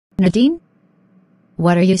Nadine?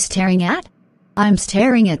 What are you staring at? I'm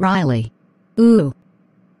staring at Riley. Ooh.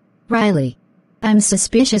 Riley. I'm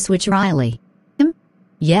suspicious. Which Riley? Him?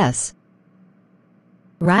 Yes.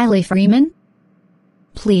 Riley Freeman?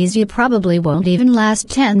 Please, you probably won't even last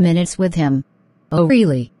 10 minutes with him. Oh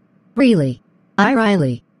really? Really?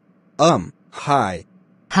 Riley. Hi.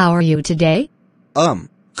 How are you today?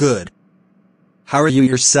 Good. How are you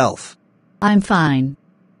yourself? I'm fine.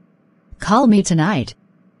 Call me tonight.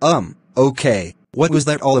 Okay, what was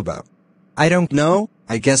that all about? I don't know,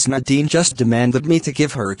 I guess Nadine just demanded me to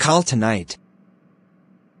give her a call tonight.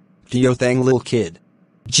 Geo thang little kid.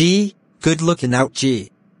 Gee, good looking out G.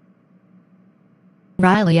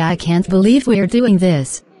 Riley, I can't believe we're doing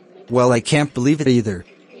this. Well, I can't believe it either.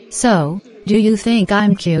 So, do you think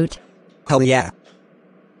I'm cute? Hell yeah.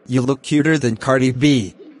 You look cuter than Cardi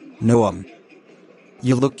B. No,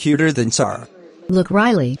 you look cuter than Sarah. Look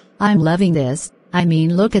Riley, I'm loving this. I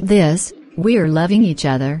mean, look at this. We're loving each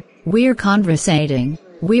other. We're conversating.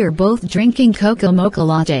 We're both drinking cocoa mocha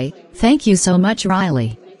latte. Thank you so much,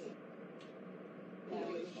 Riley.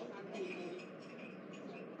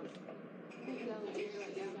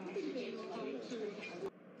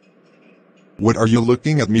 What are you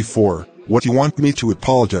looking at me for? What do you want me to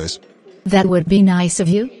apologize? That would be nice of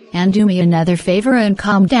you, and do me another favor and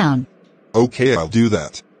calm down. Okay, I'll do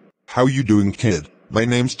that. How you doing, kid? My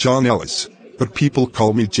name's John Ellis, but people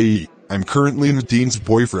call me J.E. I'm currently Nadine's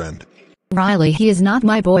boyfriend. Riley, he is not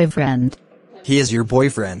my boyfriend. He is your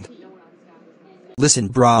boyfriend. Listen,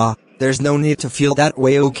 brah, there's no need to feel that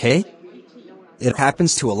way, okay? It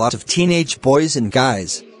happens to a lot of teenage boys and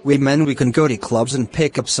guys. We men, we can go to clubs and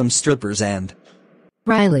pick up some strippers and...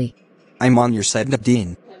 Riley. I'm on your side,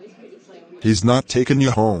 Nadine. He's not taking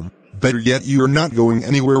you home. Better yet, you're not going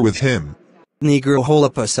anywhere with him. Negro, hold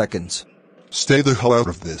up a second. Stay the hell out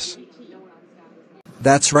of this.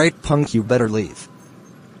 That's right, punk, you better leave.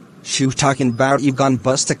 Shoo, talking about you gone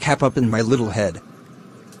bust a cap up in my little head.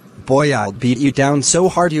 Boy, I'll beat you down so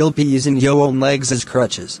hard you'll be using your own legs as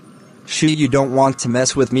crutches. Shoo, you don't want to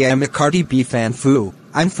mess with me, I'm a Cardi B fan foo.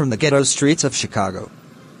 I'm from the ghetto streets of Chicago.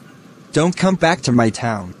 Don't come back to my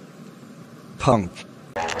town. Punk.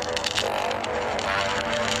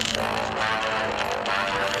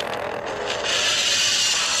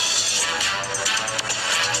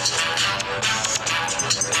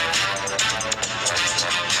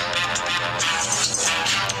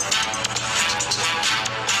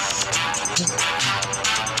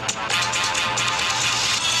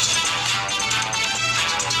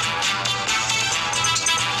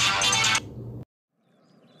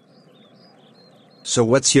 So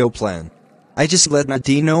what's your plan? I just let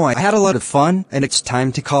Nadine know I had a lot of fun and it's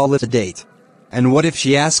time to call it a date. And what if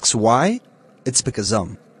she asks why? It's because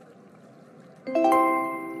I'm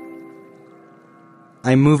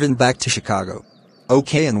moving back to Chicago.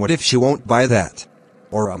 Okay, and what if she won't buy that?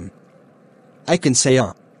 Or I can say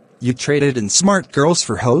you traded in smart girls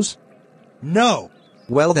for hoes? No!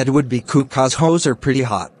 Well, that would be cool cause hoes are pretty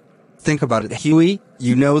hot. Think about it, Huey,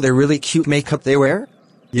 you know the really cute makeup they wear?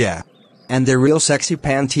 Yeah. And their real sexy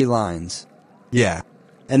panty lines. Yeah.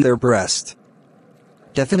 And their breast.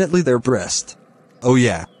 Definitely their breast. Oh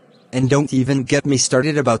yeah. And don't even get me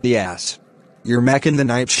started about the ass. You're macking the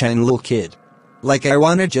night shine, little kid. Like I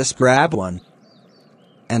wanna just grab one.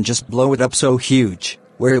 And just blow it up so huge,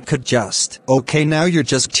 where it could just... Okay, now you're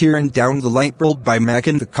just tearing down the light bulb by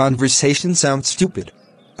macking the conversation sound stupid.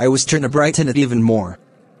 I was trying to brighten it even more.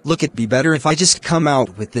 Look, it'd be better if I just come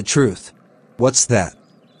out with the truth. What's that?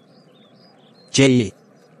 J.E.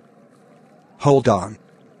 Hold on.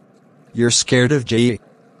 You're scared of J.E.?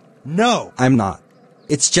 No, I'm not.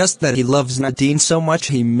 It's just that he loves Nadine so much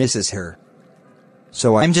he misses her.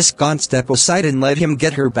 So I'm just gonna step aside and let him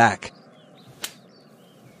get her back.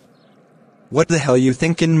 What the hell you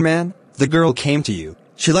thinking, man? The girl came to you.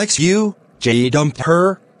 She likes you. J.E. dumped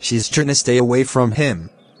her. She's trying to stay away from him.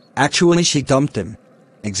 Actually, she dumped him.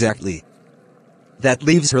 Exactly. That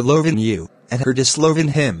leaves her loving you, and her disloving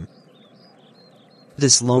him.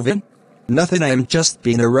 Disloving? Nothing, I am just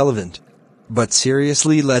being irrelevant. But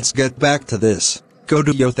seriously, let's get back to this. Go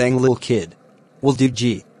do your thing, little kid. We'll do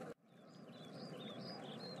G.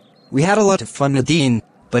 We had a lot of fun, Nadine,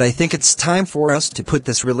 but I think it's time for us to put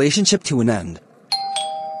this relationship to an end.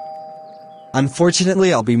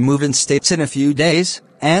 Unfortunately, I'll be moving states in a few days,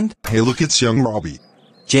 and... Hey, look, it's young Robbie.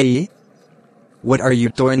 J.E.? What are you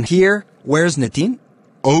doing here? Where's Nadine?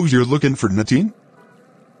 Oh, you're looking for Nadine?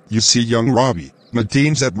 You see, young Robbie,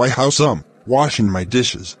 Nadine's at my house, washing my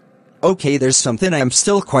dishes. Okay, there's something I'm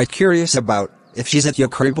still quite curious about. If she's at your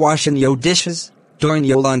crib washing your dishes, doing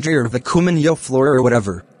your laundry or vacuuming your floor or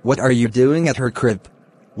whatever, what are you doing at her crib?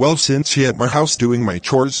 Well, since she at my house doing my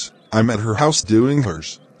chores, I'm at her house doing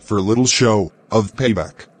hers, for a little show of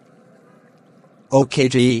payback. Okay,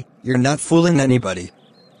 G, you're not fooling anybody.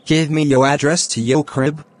 Give me your address to your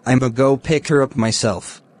crib, I'ma go pick her up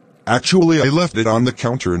myself. Actually, I left it on the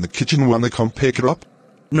counter in the kitchen. Wanna come pick it up?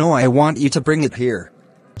 No, I want you to bring it here.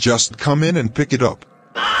 Just come in and pick it up.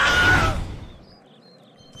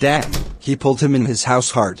 Dad, he pulled him in his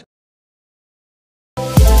house hard.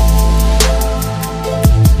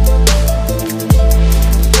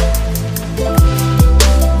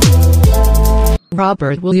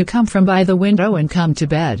 Robert, will you come from by the window and come to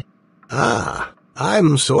bed? Ah,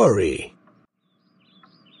 I'm sorry.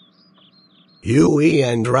 Huey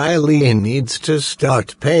and Riley needs to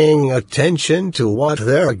start paying attention to what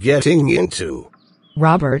they're getting into.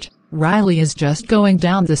 Robert, Riley is just going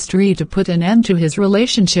down the street to put an end to his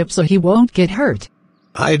relationship so he won't get hurt.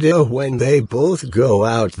 I do. When they both go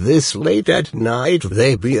out this late at night,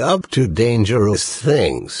 they be up to dangerous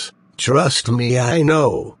things. Trust me, I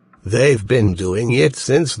know. They've been doing it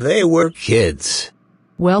since they were kids.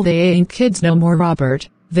 Well, they ain't kids no more, Robert.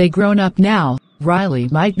 They grown up now. Riley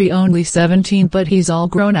might be only 17, but he's all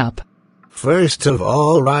grown up. First of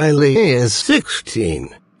all, Riley is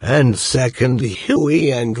 16. And second,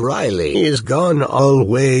 Huey and Riley is gonna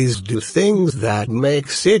always do things that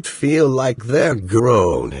makes it feel like they're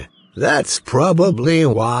grown. That's probably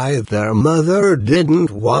why their mother didn't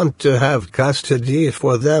want to have custody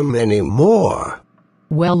for them anymore.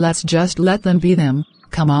 Well, let's just let them be them.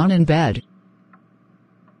 Come on in bed.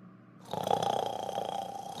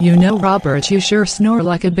 You know, Robert, you sure snore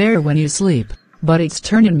like a bear when you sleep. But it's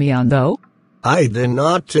turning me on, though. I did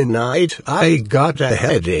not tonight. I got a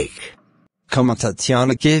headache. Come on,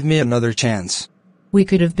 Tatiana, give me another chance. We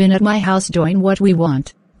could have been at my house doing what we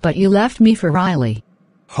want, but you left me for Riley.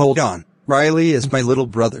 Hold on. Riley is my little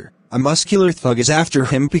brother. A muscular thug is after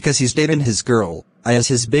him because he's dating his girl. I as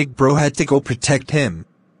his big bro had to go protect him.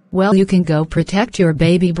 Well, you can go protect your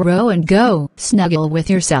baby bro and go snuggle with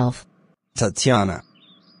yourself. Tatiana.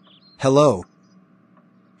 Hello.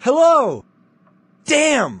 Hello!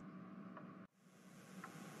 Damn!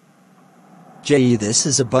 Jay, this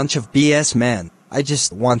is a bunch of BS, man. I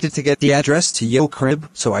just wanted to get the address to your crib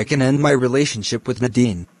so I can end my relationship with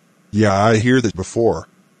Nadine. Yeah, I hear that before.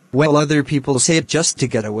 Well, other people say it just to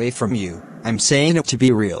get away from you. I'm saying it to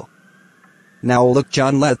be real. Now look,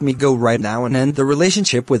 John, let me go right now and end the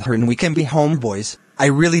relationship with her and we can be homeboys. I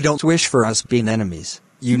really don't wish for us being enemies.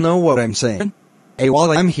 You know what I'm saying? Hey,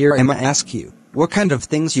 while I'm here, I'ma ask you, what kind of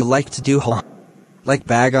things you like to do, huh? Like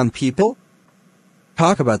bag on people?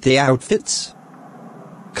 Talk about the outfits?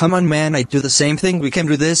 Come on, man, I do the same thing. We can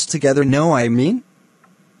do this together, know I mean?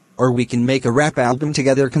 Or we can make a rap album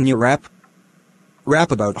together. Can you rap?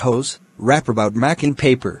 Rap about hoes, rap about Mac and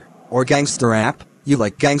paper, or gangsta rap. You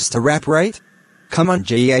like gangsta rap, right? Come on,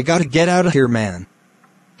 Jay, I gotta get out of here, man.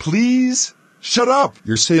 Please? Shut up!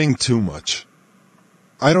 You're saying too much.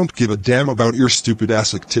 I don't give a damn about your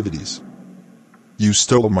stupid-ass activities. You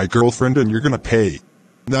stole my girlfriend and you're gonna pay.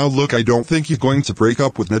 Now look, I don't think you're going to break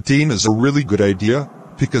up with Nadine is a really good idea,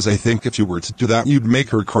 because I think if you were to do that you'd make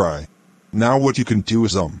her cry. Now what you can do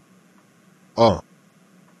is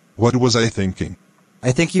what was I thinking?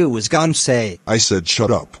 I think you was gonna say. I said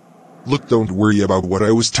shut up. Look, don't worry about what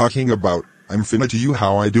I was talking about. I'm finna tell you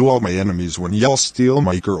how I do all my enemies when y'all steal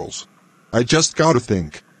my girls. I just gotta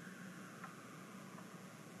think.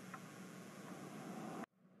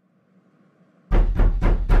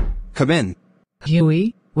 Come in.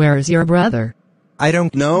 Huey, where's your brother? I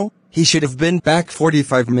don't know. He should have been back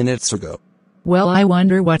 45 minutes ago. Well, I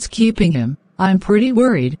wonder what's keeping him. I'm pretty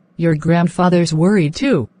worried. Your grandfather's worried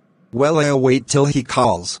too. Well, I'll wait till he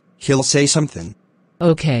calls. He'll say something.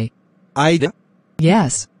 Okay. Ida?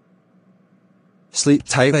 Yes. Sleep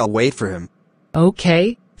tight, I'll wait for him.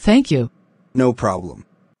 Okay, thank you. No problem.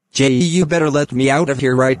 Jay, you better let me out of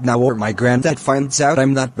here right now or my granddad finds out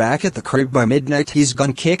I'm not back at the crib by midnight. He's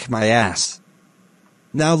gonna kick my ass.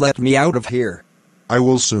 Now let me out of here. I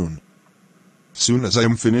will soon. Soon as I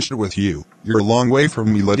am finished with you. You're a long way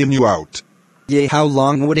from me letting you out. Yeah, how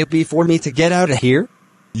long would it be for me to get out of here?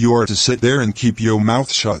 You are to sit there and keep your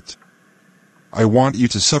mouth shut. I want you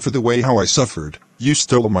to suffer the way how I suffered. You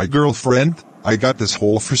stole my girlfriend. I got this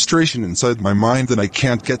whole frustration inside my mind and I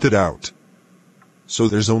can't get it out. So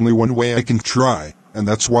there's only one way I can try, and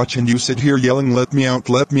that's watching you sit here yelling, let me out,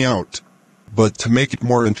 let me out. But to make it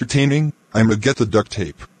more entertaining, I'ma get the duct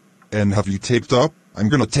tape. And have you taped up? I'm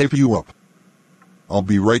gonna tape you up. I'll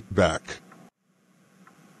be right back.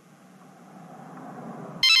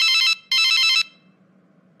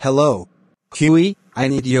 Hello. Huey, I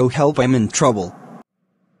need your help, I'm in trouble.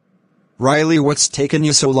 Riley, what's taken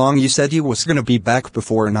you so long? You said you was gonna be back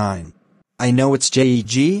before 9. I know it's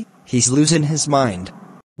JEG, he's losing his mind.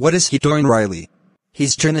 What is he doing, Riley?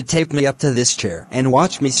 He's trying to tape me up to this chair and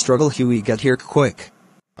watch me struggle. Huey, get here quick.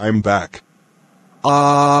 I'm back.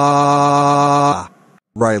 Riley.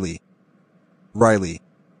 Riley.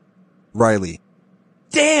 Riley.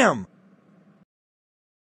 Damn!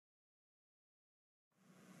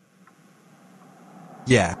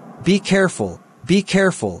 Yeah, be careful, be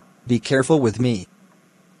careful, be careful with me.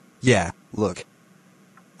 Yeah, look.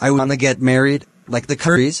 I wanna get married, like the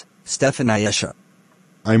Currys, Steph and Ayesha.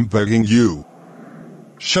 I'm begging you.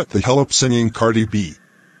 Shut the hell up singing Cardi B.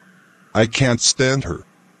 I can't stand her.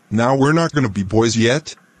 Now we're not gonna be boys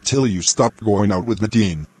yet, till you stop going out with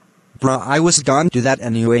Nadine. Bruh, I was gonna do that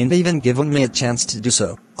and you ain't even given me a chance to do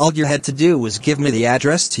so. All you had to do was give me the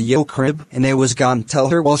address to yo crib and I was gonna tell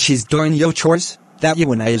her while she's doing yo chores that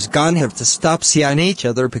you and I is gonna have to stop seeing each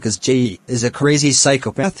other because J.E. is a crazy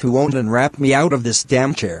psychopath who won't unwrap me out of this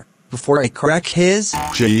damn chair before I crack his...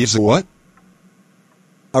 J.E. is a what?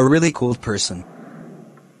 A really cool person.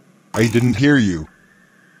 I didn't hear you.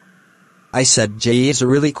 I said J.E. is a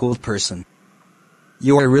really cool person.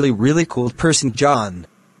 You are a really, really cool person, John.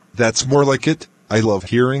 That's more like it. I love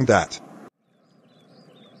hearing that.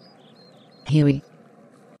 Huey.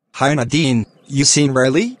 Hi Nadine, you seen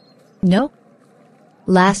Riley? No.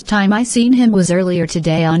 Last time I seen him was earlier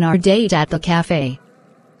today on our date at the cafe.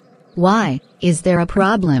 Why, is there a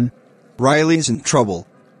problem? Riley's in trouble.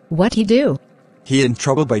 What he do? He in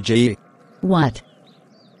trouble by J.E. What?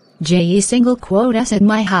 J.E. single quote S at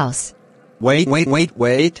my house. Wait.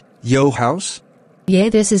 Yo house? Yeah,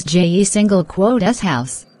 this is J.E. single quote S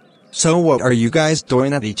house. So what are you guys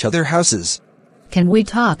doing at each other houses? Can we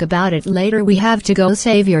talk about it later? We have to go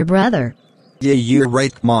save your brother. Yeah, you're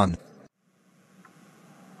right, come on.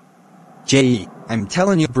 J.E., I'm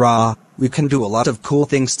telling you brah, we can do a lot of cool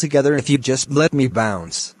things together if you just let me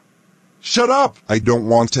bounce. Shut up! I don't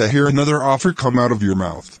want to hear another offer come out of your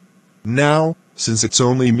mouth. Now, since it's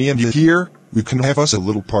only me and you here, we can have us a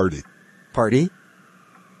little party. Party?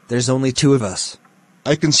 There's only 2 of us.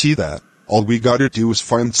 I can see that. All we gotta do is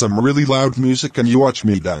find some really loud music and you watch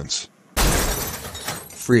me dance.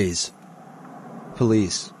 Freeze.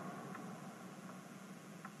 Police.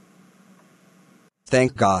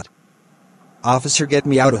 Thank God. Officer, get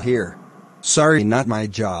me out of here. Sorry, not my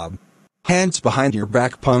job. Hands behind your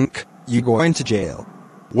back, punk. You going to jail.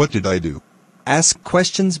 What did I do? Ask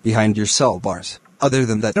questions behind your cell bars. Other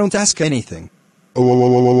than that, don't ask anything. Oh.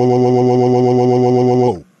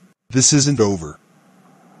 This isn't over.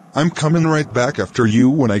 I'm coming right back after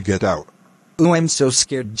you when I get out. Ooh, I'm so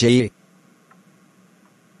scared, J.E.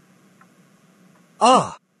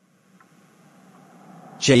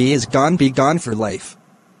 J.E. is gone, be gone for life.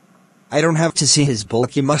 I don't have to see his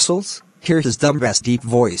bulky muscles, hear his dumb-ass deep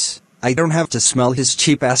voice. I don't have to smell his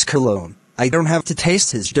cheap-ass cologne. I don't have to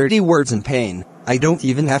taste his dirty words and pain. I don't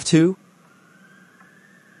even have to.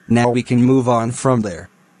 Now we can move on from there.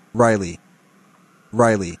 Riley.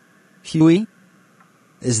 Huey?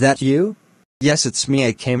 Is that you? Yes, it's me.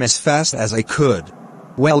 I came as fast as I could.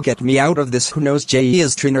 Well, get me out of this. Who knows? J.E.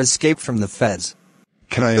 is trying to escape from the feds.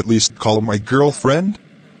 Can I at least call my girlfriend?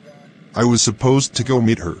 I was supposed to go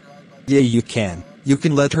meet her. Yeah, you can. You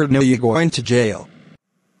can let her know you're going to jail.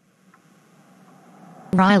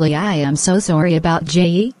 Riley, I am so sorry about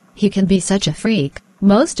J.E. He can be such a freak,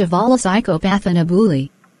 most of all a psychopath and a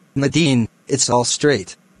bully. Nadine, it's all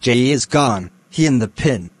straight. J.E. is gone. He in the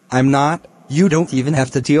pin. I'm not. You don't even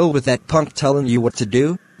have to deal with that punk telling you what to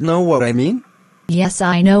do. Know what I mean? Yes,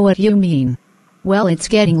 I know what you mean. Well, it's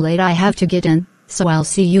getting late. I have to get in, so I'll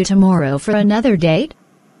see you tomorrow for another date.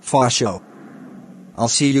 Fasho. I'll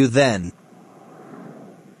see you then.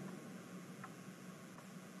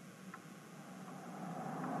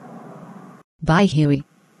 Bye, Huey.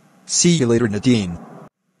 See you later, Nadine.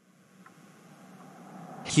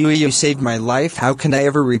 Huey, you saved my life. How can I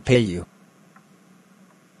ever repay you?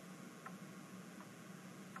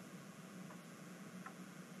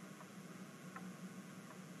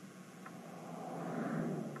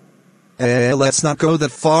 Let's not go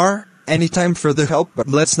that far. Anytime for the help, but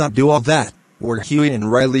let's not do all that. We're Huey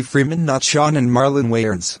and Riley Freeman, not Sean and Marlon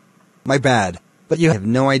Wayans. My bad. But you have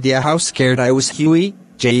no idea how scared I was, Huey.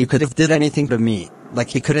 J.E. could have did anything to me. Like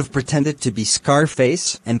he could have pretended to be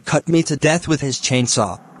Scarface and cut me to death with his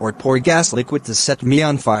chainsaw, or pour gas liquid to set me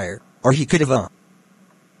on fire, or he could have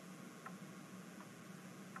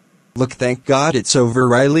Look, thank God it's over,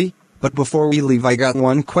 Riley. But before we leave, I got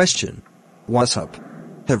one question. What's up?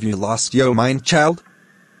 Have you lost your mind, child?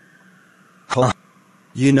 Huh?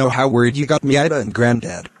 You know how worried you got me, Ida and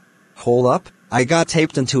Granddad. Hold up, I got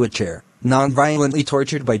taped into a chair. non-violently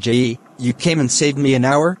tortured by J.E., you came and saved me an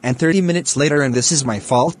hour and 30 minutes later and this is my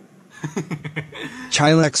fault?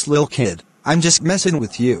 Chillax, lil kid, I'm just messing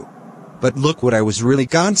with you. But look, what I was really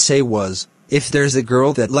gonna say was, if there's a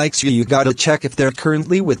girl that likes you, you gotta check if they're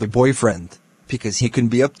currently with a boyfriend. Because he can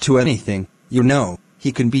be up to anything, you know,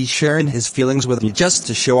 he can be sharing his feelings with you just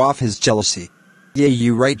to show off his jealousy. Yeah,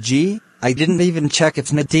 you right, G? I didn't even check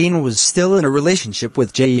if Nadine was still in a relationship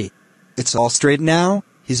with J.E. It's all straight now,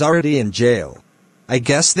 he's already in jail. I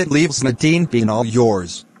guess that leaves Nadine being all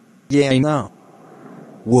yours. Yeah, I know.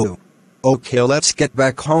 Woo. Okay, let's get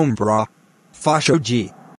back home, brah. Fasho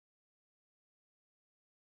G.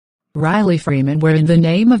 Riley Freeman, where in the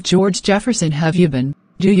name of George Jefferson have you been?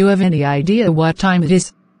 Do you have any idea what time it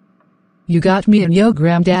is? You got me and yo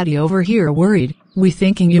granddaddy over here worried, we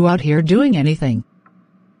thinking you out here doing anything.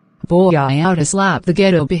 Boy, I oughta slap the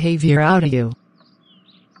ghetto behavior out of you.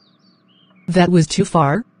 That was too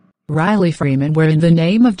far? Riley Freeman, where in the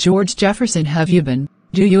name of George Jefferson have you been?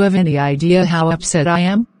 Do you have any idea how upset I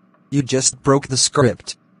am? You just broke the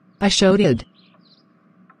script. I sure did.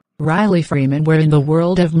 Riley Freeman, where in the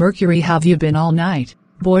world of Mercury have you been all night?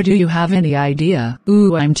 Boy, do you have any idea?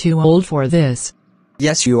 Ooh, I'm too old for this.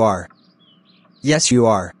 Yes, you are. Yes, you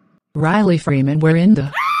are. Riley Freeman, where in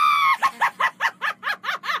the...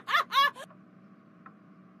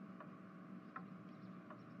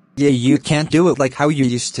 Yeah, you can't do it like how you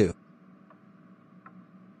used to.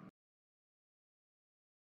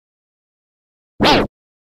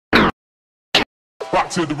 Rock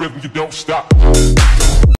to the rhythm, you don't stop.